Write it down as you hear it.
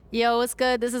Yo, what's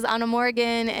good? This is Anna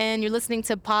Morgan, and you're listening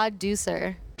to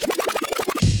Podducer.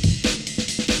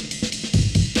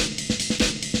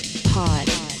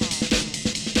 Podducer.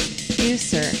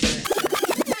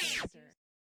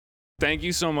 Thank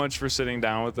you so much for sitting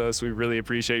down with us. We really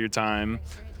appreciate your time.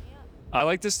 I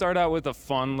like to start out with a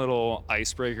fun little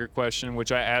icebreaker question,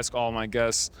 which I ask all my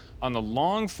guests on the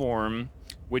long form,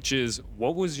 which is,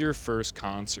 what was your first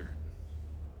concert?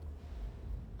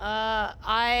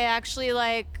 I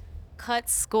actually cut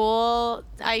school.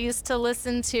 I used to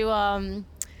listen to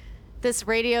this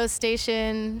radio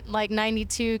station, like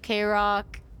 92 K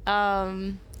Rock.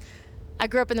 I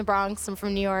grew up in the Bronx. I'm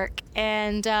from New York,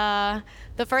 and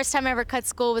the first time I ever cut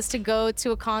school was to go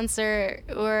to a concert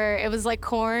where it was like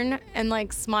Korn and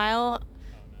like Smile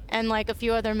and like a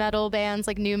few other metal bands,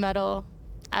 like new metal.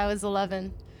 I was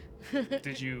 11.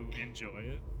 Did you enjoy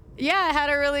it? Yeah, I had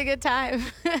a really good time.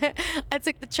 I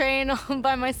took the train all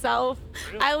by myself.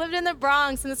 Really? I lived in the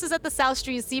Bronx, and this was at the South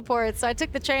Street Seaport, so I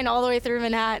took the train all the way through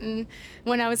Manhattan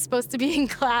when I was supposed to be in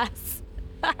class.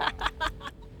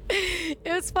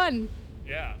 It was fun.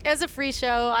 Yeah. It was a free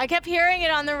show. I kept hearing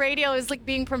it on the radio. It was like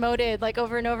being promoted like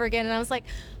over and over again, and I was like,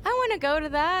 I want to go to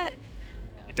that.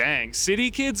 Dang, city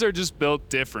kids are just built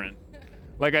different.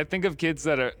 Like, I think of kids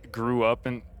that grew up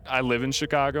in, I live in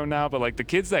Chicago now, but like the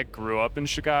kids that grew up in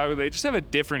Chicago, they just have a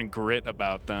different grit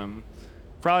about them.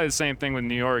 Probably the same thing with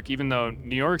New York, even though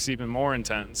New York's even more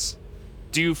intense.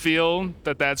 Do you feel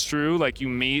that that's true? Like, you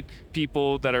meet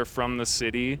people that are from the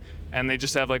city and they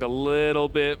just have like a little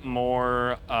bit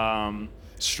more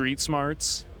street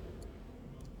smarts?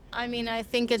 I mean, I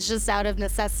think it's just out of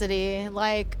necessity.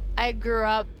 Like, I grew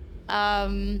up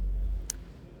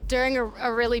during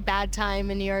a really bad time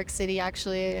in New York City,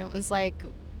 actually. It was like,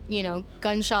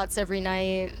 gunshots every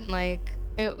night. Like,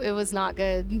 it was not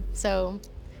good. So,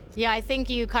 yeah, I think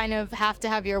you kind of have to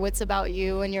have your wits about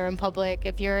you when you're in public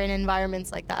if you're in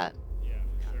environments like that. Yeah,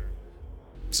 for sure.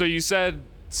 So you said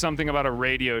something about a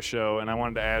radio show, and I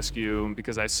wanted to ask you,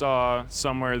 because I saw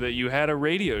somewhere that you had a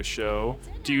radio show.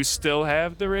 Do you still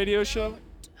have the radio show?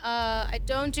 I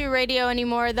don't do radio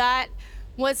anymore. That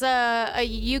was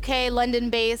a UK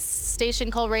London-based station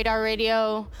called Radar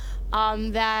Radio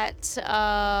that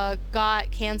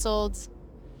got canceled.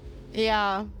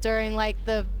 Yeah, during like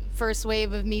the first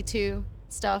wave of Me Too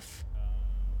stuff.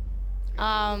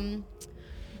 But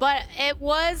it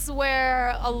was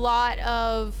where a lot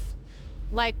of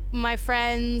like my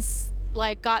friends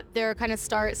like got their kind of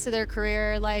starts to their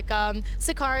career. Like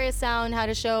Sicaria Sound had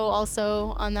a show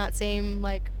also on that same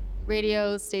like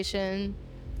radio station.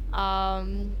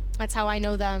 That's how I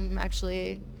know them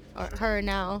actually, or her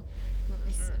now.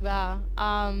 Yeah.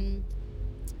 I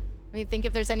mean, think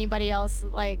if there's anybody else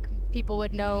like people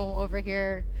would know over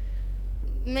here.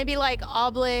 Maybe like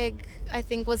Oblig, I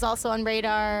think, was also on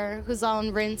Radar, who's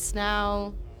on Rinse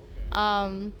now.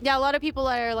 Yeah, a lot of people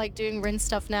that are like doing Rinse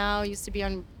stuff now used to be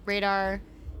on Radar.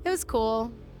 It was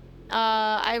cool.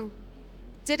 I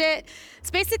did it.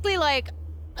 It's basically like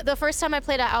the first time I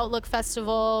played at Outlook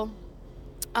Festival.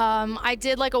 I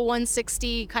did like a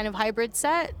 160 kind of hybrid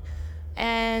set,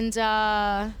 and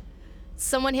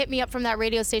someone hit me up from that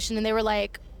radio station, and they were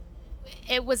like,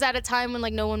 it was at a time when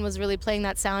like no one was really playing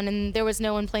that sound, and there was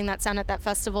no one playing that sound at that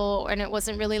festival, and it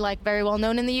wasn't really like very well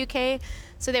known in the UK.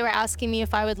 So they were asking me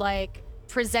if I would like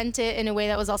present it in a way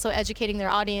that was also educating their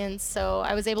audience. So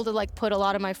I was able to like put a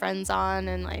lot of my friends on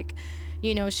and like,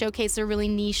 showcase a really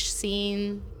niche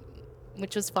scene,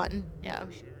 which was fun. Yeah.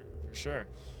 For sure.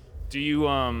 Do you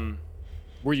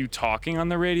were you talking on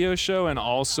the radio show and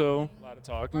also a lot of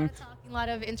talking? A lot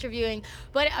of interviewing,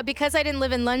 but because I didn't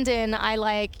live in London, I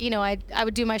I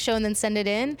would do my show and then send it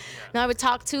in. And I would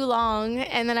talk too long,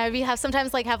 and then I'd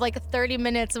sometimes have 30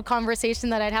 minutes of conversation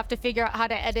that I'd have to figure out how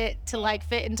to edit to like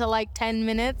fit into like 10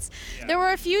 minutes. Yeah. There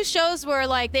were a few shows where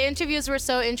like the interviews were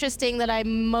so interesting that I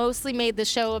mostly made the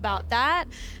show about that.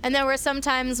 And there were some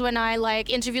times when I like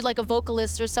interviewed like a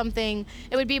vocalist or something.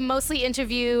 It would be mostly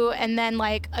interview and then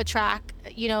like a track,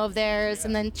 of theirs,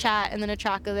 and then chat and then a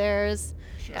track of theirs.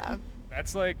 Sure. Yeah.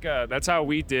 That's like that's how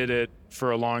we did it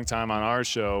for a long time on our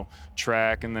show,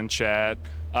 track and then chat.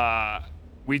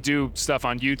 We do stuff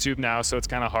on YouTube now, so it's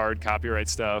kind of hard, copyright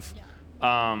stuff.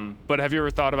 Yeah. But have you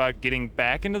ever thought about getting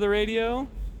back into the radio?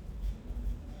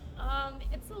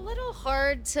 It's a little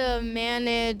hard to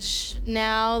manage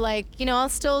now. Like, I'll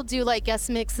still do like guest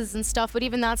mixes and stuff, but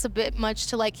even that's a bit much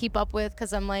to like keep up with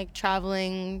because I'm like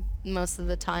traveling most of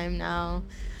the time now.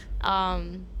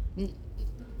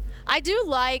 I do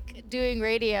like doing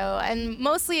radio, and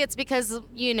mostly it's because, a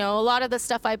lot of the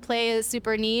stuff I play is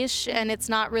super niche, and it's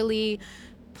not really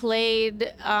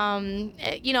played,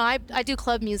 I do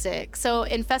club music. So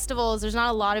in festivals, there's not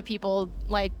a lot of people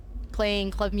like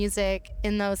playing club music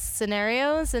in those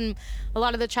scenarios. And a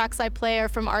lot of the tracks I play are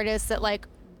from artists that like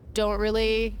don't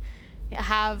really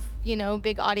have,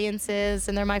 big audiences,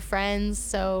 and they're my friends.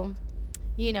 So,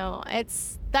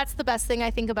 that's the best thing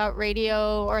I think about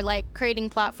radio, or like creating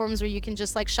platforms where you can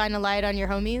just like shine a light on your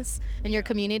homies and your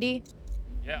community.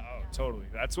 Yeah, oh, totally.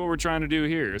 That's what we're trying to do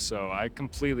here. So I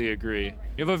completely agree.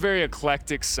 You have a very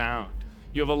eclectic sound.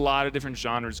 You have a lot of different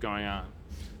genres going on.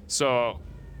 So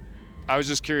I was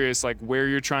just curious, like where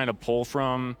you're trying to pull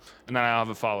from, and then I'll have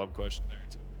a follow-up question there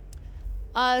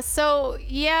too. So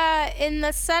yeah, in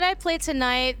the set I played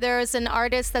tonight, there's an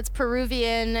artist that's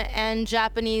Peruvian and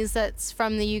Japanese that's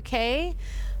from the UK.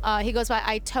 He goes by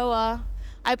Aitoa.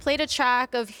 I played a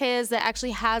track of his that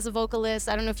actually has a vocalist.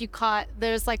 I don't know if you caught.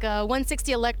 There's like a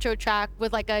 160 electro track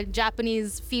with like a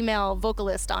Japanese female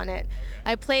vocalist on it.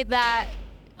 I played that.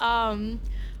 One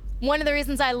of the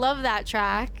reasons I love that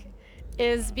track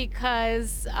is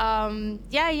because, I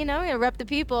rep the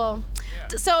people.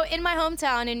 So in my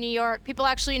hometown in New York, people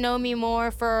actually know me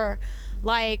more for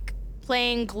like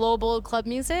playing global club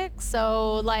music.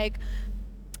 So like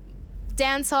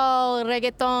dancehall,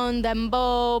 reggaeton,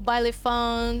 dembow, baile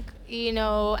funk,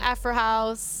 Afro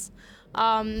house.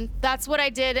 That's what I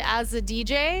did as a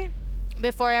DJ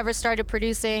before I ever started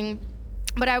producing.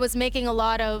 But I was making a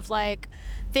lot of like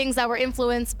things that were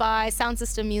influenced by sound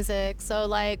system music. So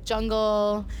like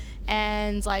jungle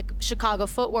and like Chicago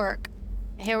footwork.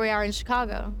 Here we are in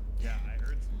Chicago. Yeah, I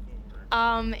heard some footwork.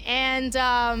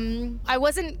 I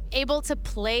wasn't able to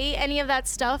play any of that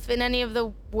stuff in any of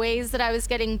the ways that I was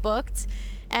getting booked.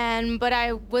 But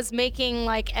I was making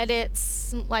like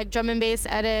edits, like drum and bass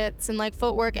edits and like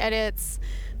footwork edits.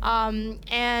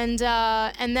 And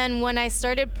then when I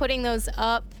started putting those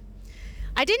up,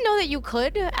 I didn't know that you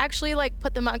could actually like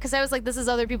put them on, because I was like, this is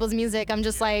other people's music. I'm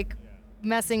just like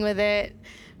messing with it.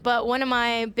 But one of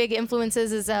my big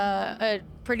influences is a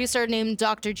producer named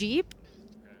Dr. Jeep,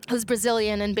 who's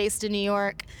Brazilian and based in New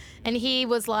York. And he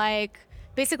was like,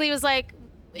 he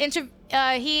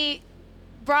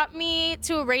brought me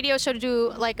to a radio show to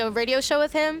do like a radio show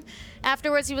with him.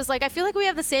 Afterwards, he was like, I feel like we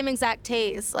have the same exact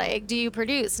taste. Like, do you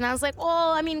produce? And I was like,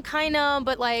 well, I mean, kind of,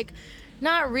 but like,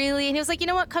 not really. And he was like, you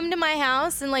know what? Come to my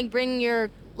house and like bring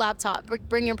your laptop,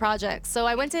 bring your projects. So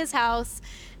I went to his house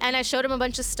and I showed him a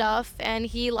bunch of stuff, and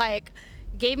he like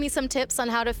gave me some tips on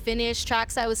how to finish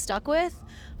tracks I was stuck with.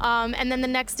 And then the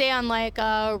next day on like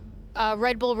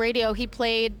Red Bull Radio, he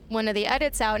played one of the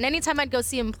edits out. And anytime I'd go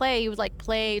see him play, he would like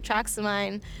play tracks of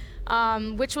mine,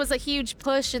 which was a huge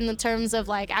push in the terms of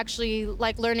like actually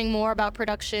like learning more about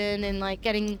production and like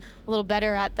getting a little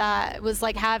better at that. It was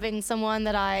like having someone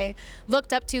that I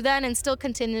looked up to then and still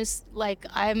continues. Like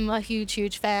I'm a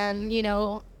huge fan,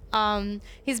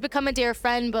 he's become a dear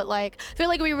friend, but like I feel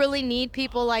like we really need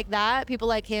people like that, people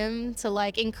like him, to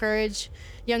like encourage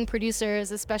young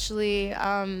producers, especially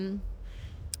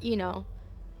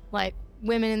like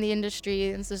women in the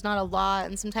industry. And so there's not a lot,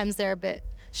 and sometimes they're a bit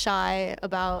shy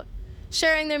about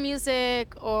sharing their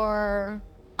music or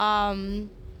even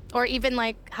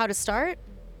like how to start.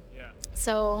 Yeah.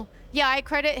 So yeah, I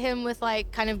credit him with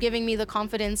like kind of giving me the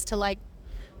confidence to like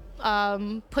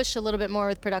push a little bit more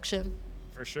with production.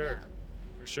 For sure.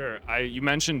 For sure. You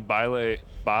mentioned ballet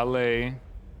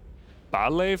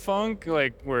funk,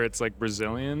 like where it's like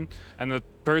Brazilian, and the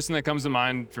person that comes to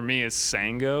mind for me is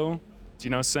Sango. Do you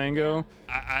know Sango?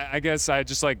 I guess I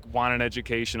just like want an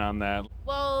education on that.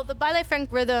 Well, the baile funk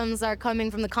rhythms are coming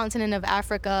from the continent of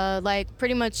Africa. Like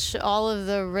pretty much all of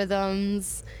the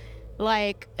rhythms,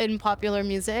 like in popular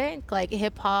music, like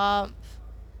hip hop,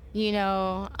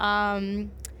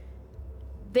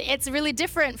 it's really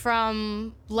different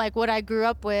from like what I grew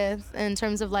up with in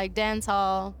terms of like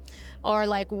dancehall, or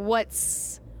like what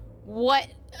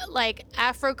like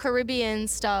Afro-Caribbean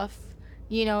stuff,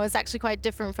 is actually quite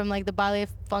different from like the baile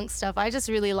funk stuff. I just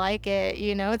really like it,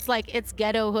 it's like it's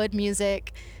ghetto hood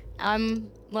music. I'm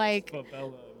like,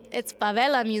 it's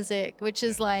favela music, which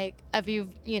is like, if you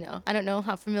I don't know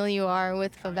how familiar you are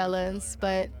with favelas,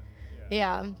 but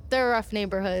yeah, they're rough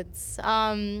neighborhoods.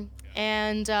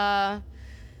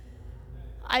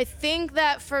 I think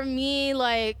that for me,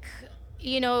 like,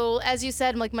 as you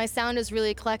said, like my sound is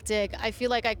really eclectic. I feel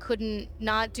like I couldn't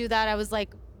not do that. I was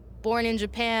like born in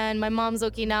Japan. My mom's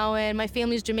Okinawan. My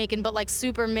family's Jamaican, but like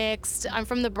super mixed. I'm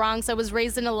from the Bronx. I was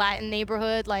raised in a Latin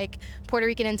neighborhood, like Puerto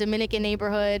Rican and Dominican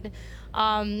neighborhood.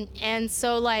 And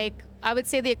so like, I would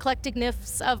say the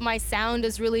eclecticness of my sound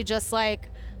is really just like,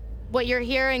 what you're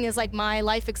hearing is like my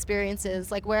life experiences,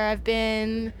 like where I've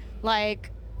been,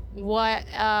 like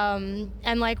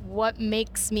and like what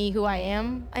makes me who I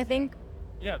am, I think.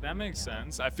 Yeah, that makes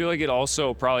sense. I feel like it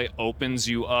also probably opens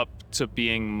you up to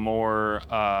being more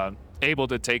able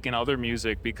to take in other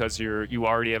music because you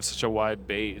already have such a wide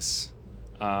base.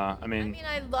 I I mean, mean,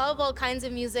 I love all kinds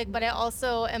of music, but I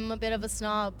also am a bit of a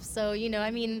snob. So, I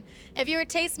mean, if you're a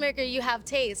tastemaker, you have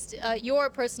taste,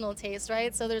 your personal taste,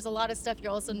 right? So there's a lot of stuff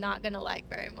you're also not gonna like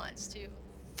very much, too.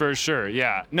 for sure,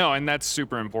 yeah. No, and that's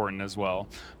super important as well.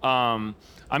 I'm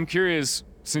curious,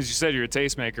 since you said you're a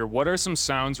tastemaker, what are some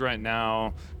sounds right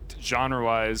now,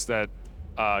 genre-wise, that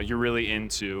you're really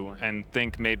into and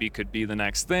think maybe could be the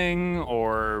next thing,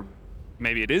 or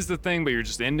maybe it is the thing, but you're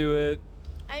just into it?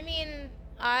 I mean,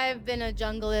 I've been a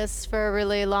junglist for a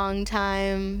really long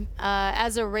time.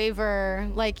 As a raver,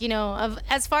 like,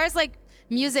 as far as like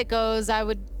music goes, I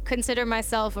would consider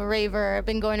myself a raver. I've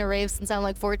been going to raves since I'm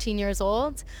like 14 years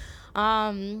old.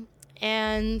 And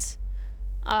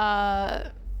uh,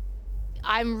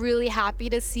 I'm really happy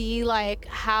to see like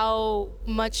how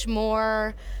much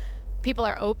more people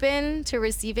are open to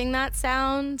receiving that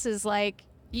sound. Is like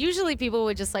usually people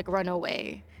would just like run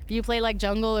away. If you play like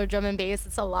jungle or drum and bass,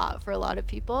 it's a lot for a lot of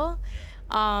people.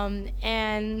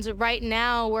 And right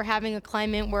now we're having a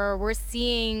climate where we're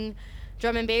seeing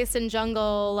drum and bass and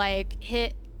jungle like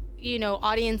hit,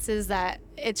 audiences that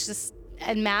it's just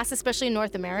en masse, especially in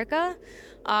North America.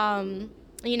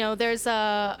 There's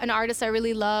an artist I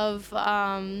really love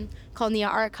called Nia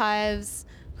Archives,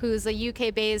 who's a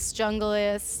UK-based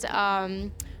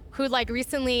junglist, who like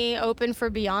recently opened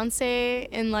for Beyonce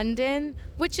in London,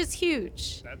 which is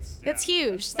huge. It's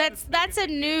huge. That's a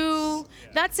new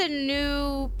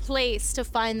place to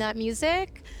find that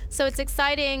music. So it's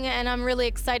exciting, and I'm really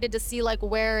excited to see like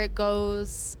where it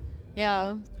goes.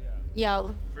 Yeah, yeah.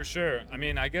 For sure. I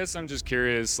mean, I guess I'm just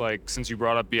curious, like, since you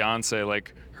brought up Beyonce,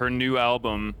 like, her new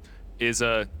album is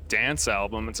a dance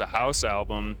album, it's a house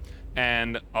album,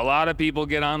 and a lot of people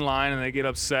get online and they get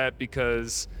upset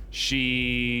because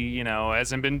she,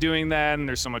 hasn't been doing that, and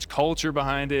there's so much culture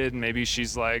behind it, and maybe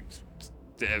she's like,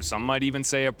 some might even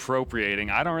say appropriating.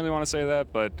 I don't really want to say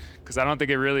that, but because I don't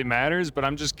think it really matters, but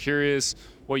I'm just curious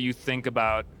what you think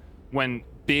about when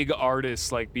big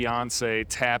artists like Beyonce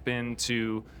tap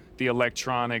into the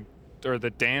electronic or the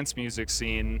dance music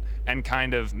scene and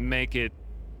kind of make it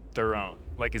their own.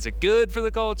 Like, is it good for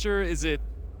the culture? Is it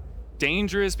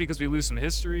dangerous because we lose some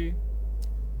history?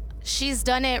 She's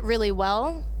done it really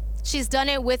well. She's done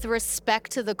it with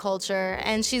respect to the culture,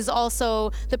 and she's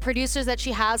also, the producers that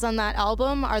she has on that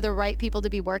album are the right people to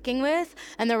be working with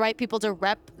and the right people to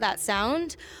rep that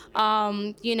sound.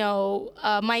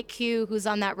 Mike Q, who's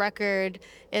on that record,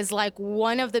 is like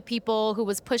one of the people who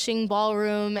was pushing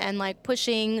ballroom and like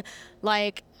pushing,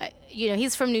 like,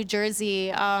 he's from New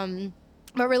Jersey,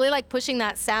 but really like pushing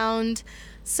that sound.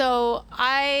 So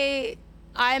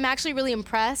I'm actually really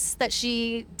impressed that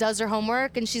she does her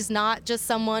homework, and she's not just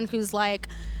someone who's like,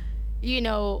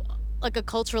 like a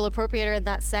cultural appropriator in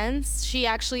that sense. She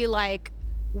actually like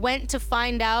went to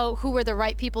find out who were the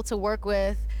right people to work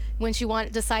with when she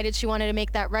decided she wanted to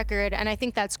make that record. And I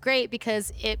think that's great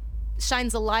because it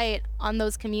shines a light on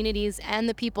those communities and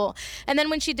the people. And then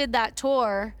when she did that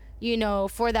tour,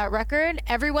 for that record,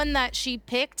 everyone that she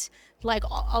picked, like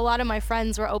a lot of my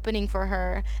friends were opening for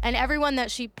her, and everyone that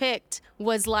she picked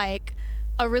was like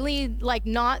a really like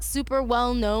not super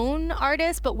well known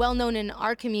artist, but well known in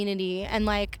our community. And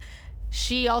like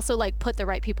she also like put the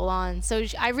right people on. So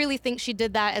I really think she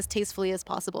did that as tastefully as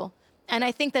possible. And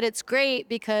I think that it's great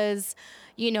because,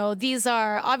 these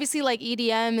are obviously like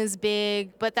EDM is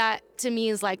big, but that to me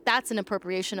is like, that's an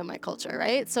appropriation of my culture,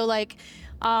 right? So like,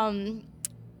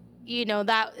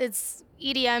 that it's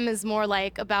EDM is more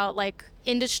like about like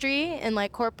industry and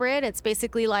like corporate. It's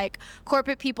basically like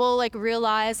corporate people like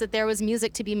realized that there was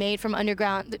music to be made from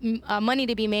underground, money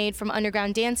to be made from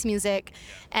underground dance music,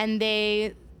 and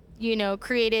they,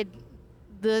 created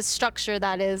the structure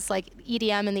that is like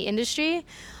EDM in the industry,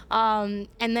 and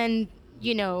then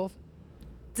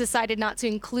decided not to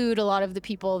include a lot of the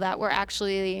people that were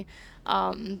actually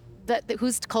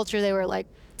whose culture they were like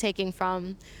taking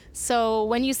from. So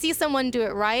when you see someone do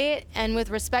it right and with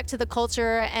respect to the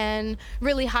culture and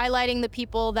really highlighting the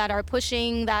people that are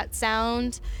pushing that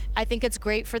sound, I think it's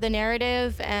great for the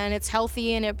narrative, and it's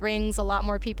healthy, and it brings a lot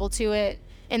more people to it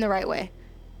in the right way.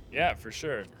 Yeah, for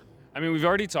sure. I mean, we've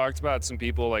already talked about some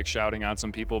people like shouting out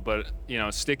some people, but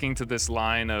sticking to this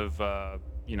line of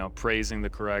praising the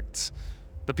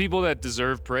people that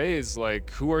deserve praise. Like,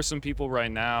 who are some people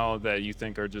right now that you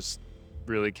think are just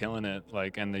really killing it,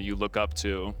 like, and that you look up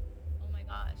to? Oh my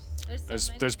gosh,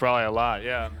 There's probably a lot,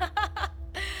 yeah.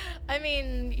 I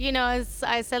mean, as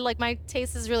I said, like my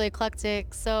taste is really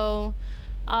eclectic. So,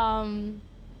 um,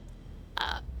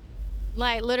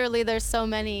 like literally, there's so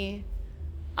many.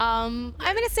 I'm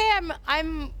gonna say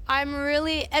I'm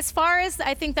really, as far as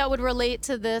I think that would relate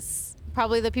to this,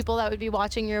 probably the people that would be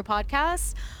watching your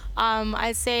podcast.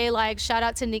 I'd say like shout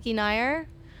out to Nikki Nair.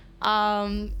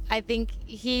 I think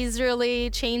he's really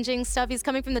changing stuff. He's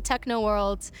coming from the techno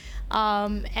world,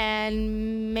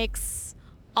 and makes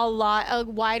a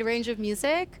wide range of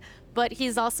music. But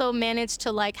he's also managed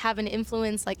to like have an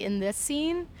influence like in this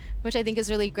scene, which I think is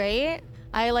really great.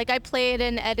 I played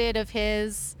an edit of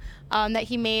his that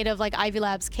he made of like Ivy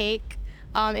Lab's Cake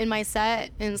in my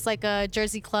set, and it's like a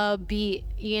Jersey Club beat,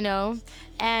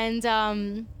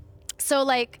 and so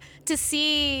like to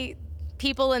see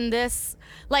people in this,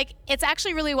 like it's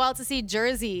actually really wild to see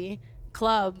Jersey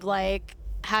Club like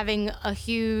having a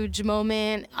huge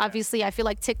moment. Obviously, I feel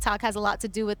like TikTok has a lot to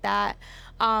do with that,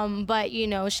 but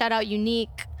shout out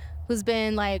Unique, who's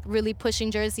been like really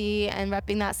pushing Jersey and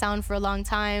repping that sound for a long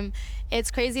time. It's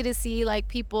crazy to see like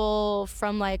people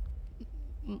from like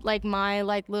my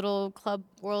like little club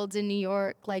worlds in New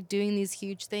York like doing these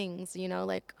huge things,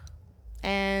 like,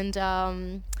 and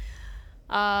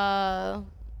uh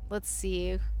let's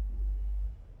see,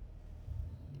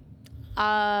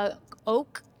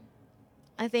 Oak,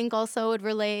 I think also would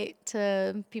relate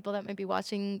to people that might be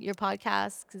watching your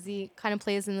podcast because he kind of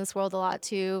plays in this world a lot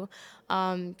too.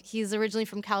 He's originally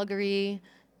from Calgary,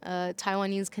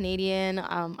 Taiwanese Canadian.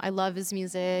 I love his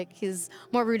music. He's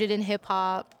more rooted in hip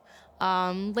hop.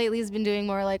 Lately, he's been doing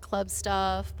more like club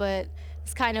stuff, but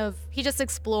he just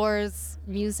explores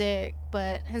music.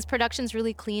 But his production's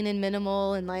really clean and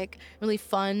minimal and like really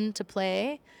fun to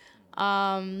play.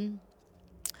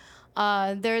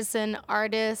 There's an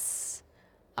artist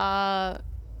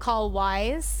called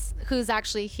Wise, who's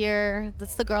actually here.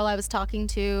 That's the girl I was talking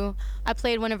to. I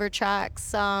played one of her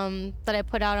tracks that I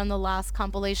put out on the last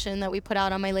compilation that we put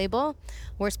out on my label,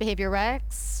 Worst Behavior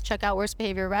Rex. Check out Worst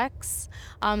Behavior Rex.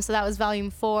 So that was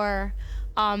volume 4.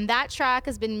 That track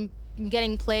has been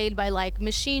getting played by like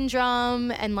Machine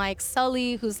Drum and like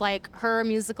Sully, who's like her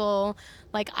musical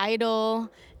like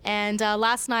idol. And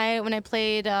last night when I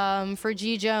played for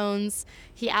G Jones,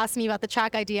 he asked me about the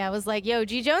track ID. I was like, yo,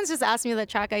 G Jones just asked me the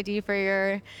track ID for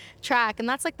your track. And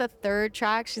that's like the 3rd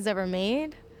track she's ever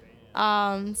made.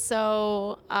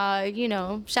 So,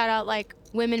 shout out like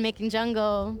Women Making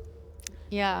Jungle.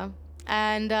 Yeah.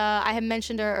 And I had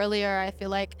mentioned her earlier. I feel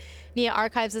like Nia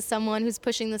Archives is someone who's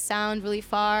pushing the sound really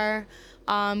far.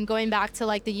 Going back to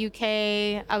like the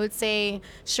UK, I would say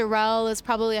Sherelle is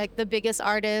probably like the biggest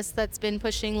artist that's been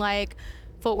pushing like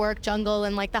footwork jungle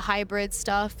and like the hybrid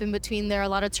stuff in between there, a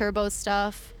lot of turbo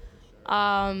stuff.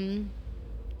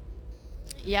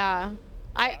 Yeah.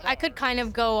 I could kind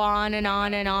of go on and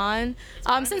on and on.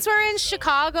 Since we're in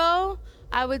Chicago,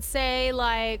 I would say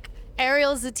like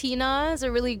Ariel Zatina is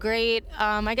a really great,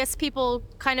 I guess people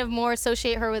kind of more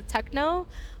associate her with techno,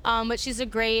 but she's a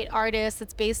great artist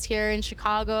that's based here in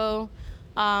Chicago,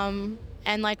 and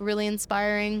like really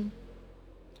inspiring.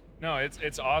 No,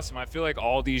 it's awesome. I feel like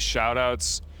all these shout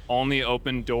outs only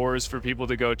open doors for people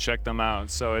to go check them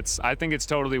out. So I think it's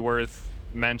totally worth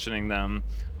mentioning them.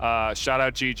 Shout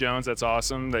out G Jones. That's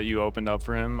awesome that you opened up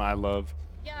for him. I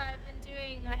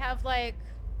have like,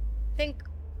 I think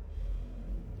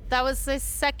that was the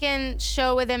 2nd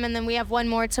show with him, and then we have one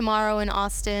more tomorrow in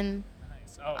Austin.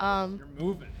 Nice. Oh, you're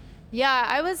moving. Yeah,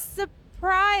 I was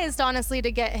surprised, honestly,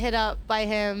 to get hit up by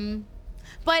him.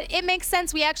 But it makes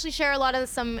sense. We actually share a lot of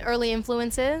some early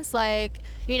influences. Like,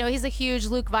 he's a huge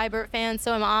Luke Vibert fan,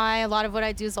 so am I. A lot of what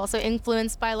I do is also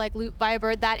influenced by, like, Luke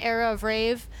Vibert, that era of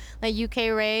rave, like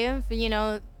UK rave.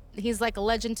 He's, like, a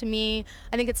legend to me.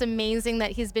 I think it's amazing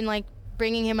that he's been, like,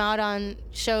 bringing him out on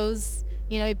shows.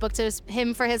 He booked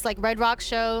him for his, like, Red Rock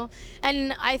show.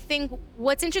 And I think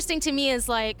what's interesting to me is,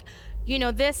 like,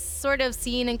 this sort of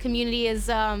scene and community is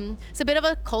it's a bit of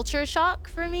a culture shock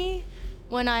for me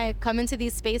when I come into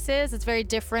these spaces. It's very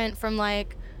different from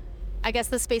like, I guess,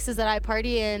 the spaces that I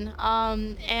party in.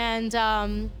 And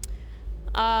I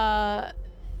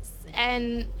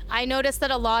noticed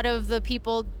that a lot of the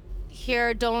people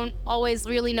here don't always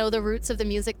really know the roots of the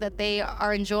music that they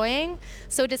are enjoying.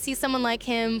 So to see someone like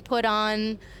him put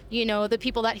on, the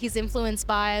people that he's influenced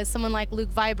by, someone like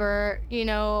Luke Vibert,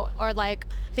 or like,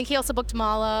 I think he also booked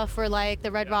Mala for like the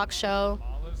Red Rock show.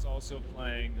 Mala's also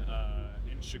playing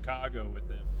in Chicago with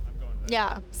him. I'm going to that.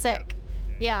 Yeah, sick.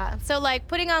 Yeah. So like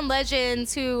putting on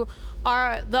legends who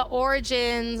are the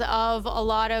origins of a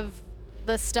lot of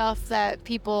the stuff that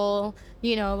people,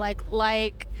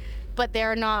 but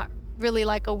they're not really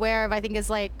like aware of, I think is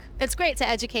like, it's great to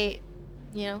educate.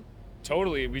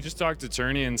 Totally. We just talked to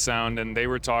Turney and Sound, and they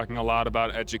were talking a lot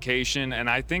about education, and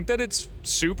I think that it's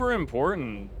super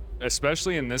important,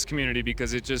 especially in this community,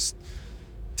 because it just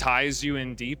ties you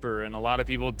in deeper. And a lot of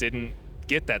people didn't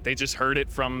get that; they just heard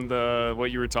it from the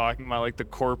what you were talking about, like the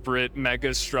corporate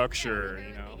mega structure,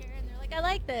 you know. And they're like, I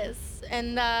like this,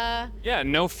 and Yeah,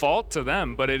 no fault to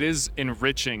them, but it is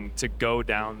enriching to go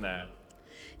down that.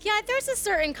 yeah, there's a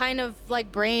certain kind of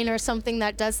like brain or something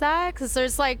that does that, because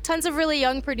there's like tons of really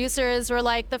young producers where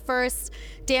like the first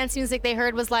dance music they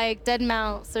heard was like Dead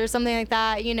Mouse or something like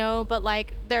that, you know, but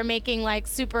like they're making like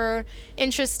super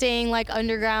interesting like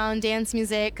underground dance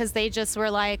music because they just were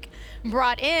like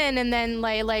brought in, and then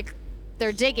like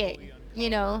they're digging, you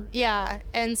know. Yeah.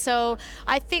 And so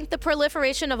I think the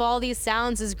proliferation of all these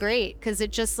sounds is great because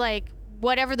it just like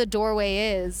whatever the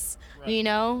doorway is, you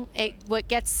know, what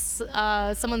gets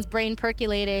someone's brain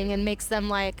percolating and makes them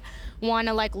like want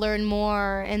to like learn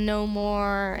more and know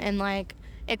more and like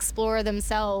explore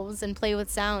themselves and play with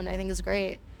sound, I think is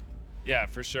great. Yeah,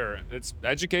 for sure. It's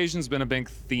education's been a big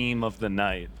theme of the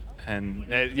night, and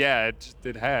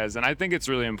it has, and I think it's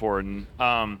really important.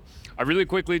 I really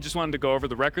quickly just wanted to go over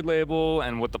the record label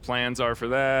and what the plans are for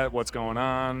that, what's going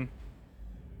on.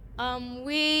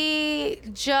 We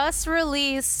just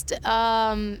released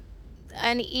an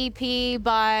EP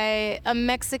by a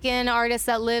Mexican artist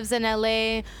that lives in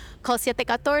LA called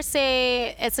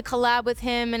 714. It's a collab with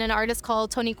him and an artist called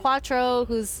Tony Quattro,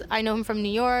 who's I know him from New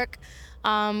York.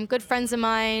 Good friends of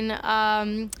mine.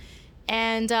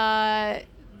 And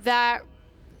that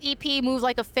EP, Move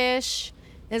Like a Fish,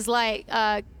 is like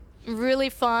really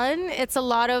fun. It's a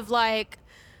lot of like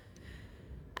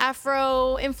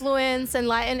Afro influence and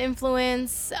Latin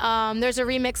influence. There's a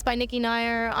remix by Nikki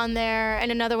Nair on there,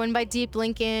 and another one by Deep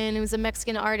Lincoln, who's a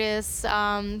Mexican artist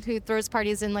who throws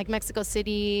parties in like Mexico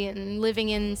City and living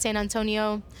in San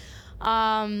Antonio.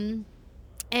 And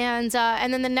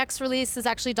then the next release is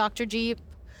actually Dr. Jeep.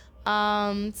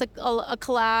 It's like a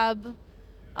collab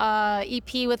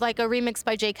EP with like a remix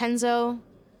by Jay Kenzo.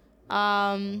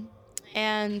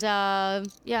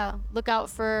 Yeah, look out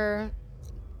for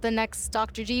the next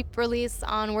Dr. Jeep release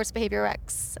on Worst Behavior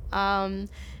X. And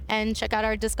check out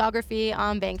our discography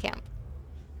on Bandcamp.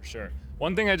 Sure.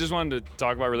 One thing I just wanted to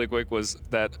talk about really quick was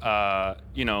that,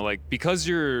 like because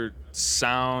your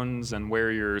sounds and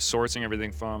where you're sourcing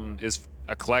everything from is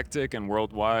eclectic and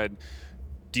worldwide,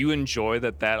 do you enjoy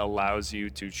that allows you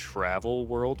to travel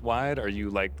worldwide? Do you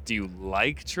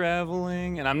like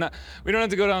traveling? And we don't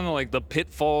have to go down to like the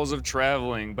pitfalls of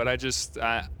traveling, but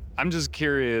I'm just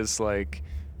curious, like,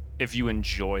 if you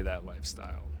enjoy that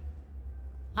lifestyle.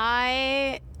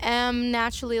 I am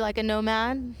naturally like a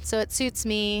nomad, so it suits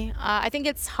me. I think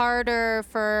it's harder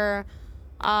for,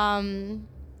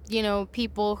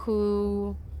 people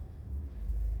who,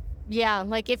 yeah,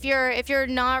 like if you're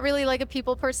not really like a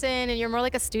people person and you're more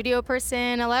like a studio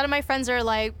person. A lot of my friends are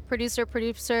like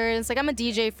producers. Like I'm a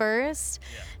DJ first,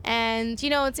 and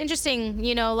it's interesting.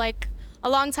 Like a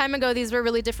long time ago, these were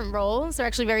really different roles. They're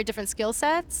actually very different skill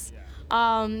sets. So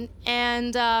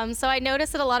I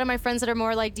noticed that a lot of my friends that are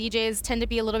more like DJs tend to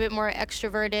be a little bit more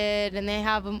extroverted, and they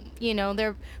have,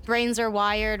 their brains are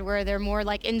wired where they're more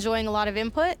like enjoying a lot of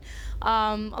input.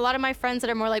 A lot of my friends that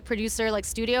are more like producer, like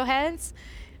studio heads,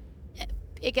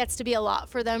 it gets to be a lot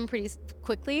for them pretty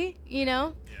quickly,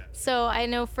 So I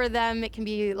know for them it can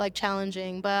be like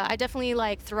challenging, but I definitely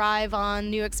like thrive on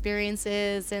new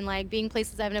experiences and like being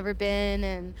places I've never been,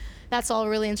 and that's all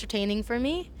really entertaining for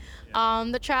me.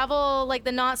 The travel, like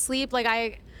the not sleep, like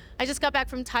I just got back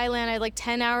from Thailand. I had like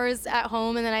 10 hours at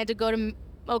home, and then I had to go to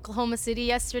Oklahoma City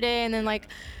yesterday, and then like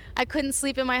I couldn't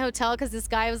sleep in my hotel because this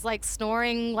guy was like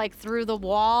snoring like through the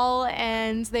wall,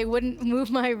 and they wouldn't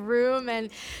move my room. And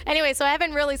anyway, so I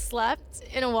haven't really slept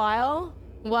in a while.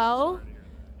 Well,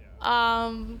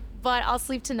 but I'll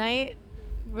sleep tonight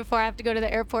before I have to go to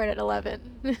the airport at 11.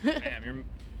 Man,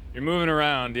 you're moving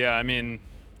around. Yeah, I mean,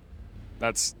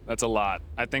 that's a lot.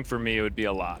 I think for me it would be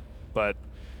a lot, but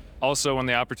also when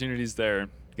the opportunity's there, you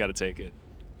got to take it.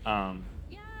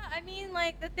 I mean,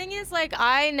 like, the thing is, like,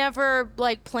 I never,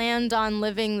 like, planned on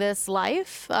living this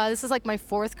life. This is, like, my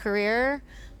fourth career.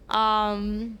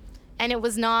 And it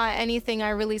was not anything I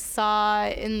really saw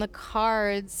in the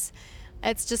cards.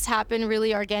 It's just happened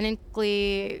really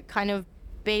organically, kind of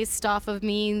based off of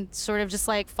me sort of just,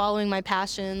 like, following my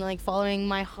passion, like, following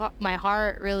my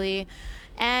heart, really.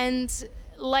 And,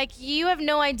 like, you have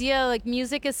no idea, like,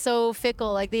 music is so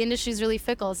fickle. Like, the industry is really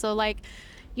fickle. So, like,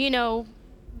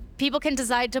 people can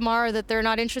decide tomorrow that they're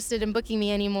not interested in booking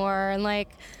me anymore, and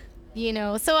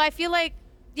so I feel like,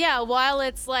 yeah, while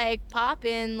it's like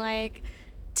poppin', like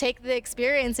take the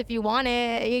experience if you want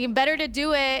it. Better to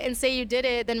do it and say you did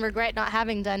it than regret not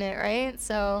having done it, right?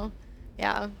 So,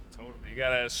 yeah. Totally. You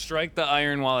gotta strike the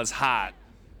iron while it's hot.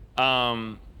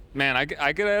 Man,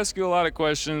 I could ask you a lot of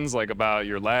questions like about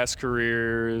your last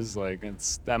careers. Like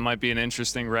that might be an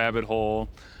interesting rabbit hole.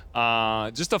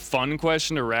 Just a fun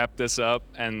question to wrap this up,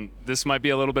 and this might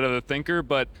be a little bit of a thinker,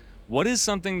 but what is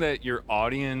something that your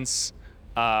audience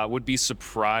would be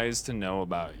surprised to know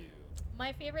about you?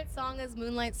 My favorite song is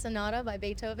Moonlight Sonata by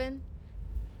Beethoven.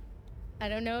 I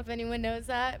don't know if anyone knows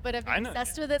that, but I've I been know.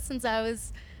 obsessed with it since I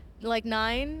was like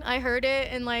 9. I heard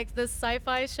it in like this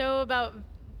sci-fi show about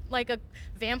like a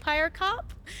vampire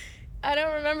cop. I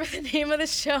don't remember the name of the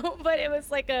show, but it was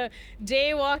like a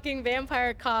day walking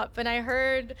vampire cop, and I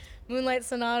heard Moonlight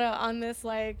Sonata on this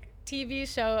like TV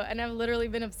show, and I've literally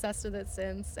been obsessed with it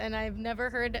since. And I've never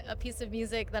heard a piece of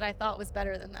music that I thought was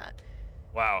better than that.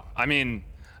 Wow. I mean,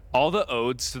 all the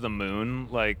odes to the moon,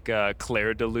 like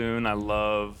Claire de Lune. I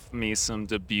love me some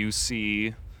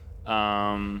Debussy.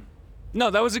 No,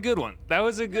 that was a good one. That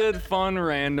was a good, fun,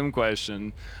 random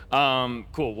question.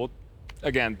 Cool. Well,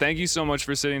 again, thank you so much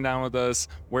for sitting down with us.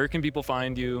 Where can people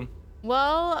find you?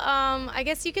 Well, I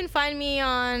guess you can find me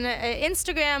on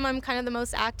Instagram. I'm kind of the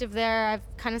most active there.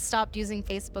 I've kind of stopped using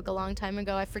Facebook a long time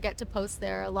ago. I forget to post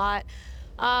there a lot.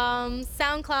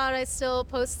 SoundCloud, I still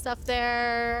post stuff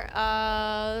there.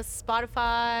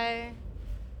 Spotify.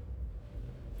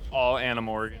 All Anna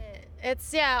Morgan.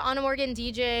 It's, yeah, Anna Morgan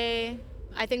DJ.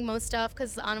 I think most stuff,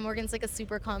 because Anna Morgan's like a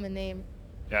super common name.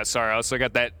 Yeah, sorry. I also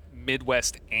got that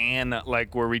Midwest Anna,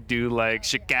 like where we do like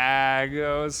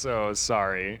Chicago. So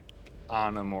sorry,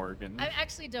 Anna Morgan. I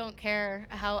actually don't care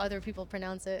how other people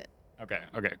pronounce it. Okay.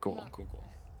 Cool.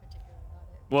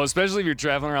 Well, especially if you're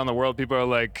traveling around the world, people are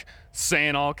like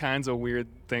saying all kinds of weird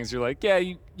things. You're like, yeah,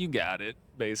 you got it,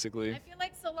 basically. I feel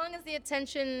like so long as the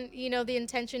attention, the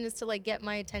intention is to like get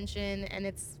my attention and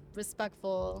it's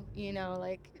respectful,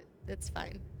 like it's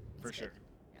fine. For It's sure. good.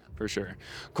 For sure.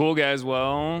 Cool, guys.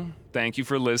 Well, thank you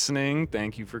for listening.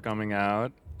 Thank you for coming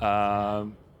out.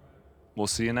 We'll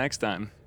see you next time.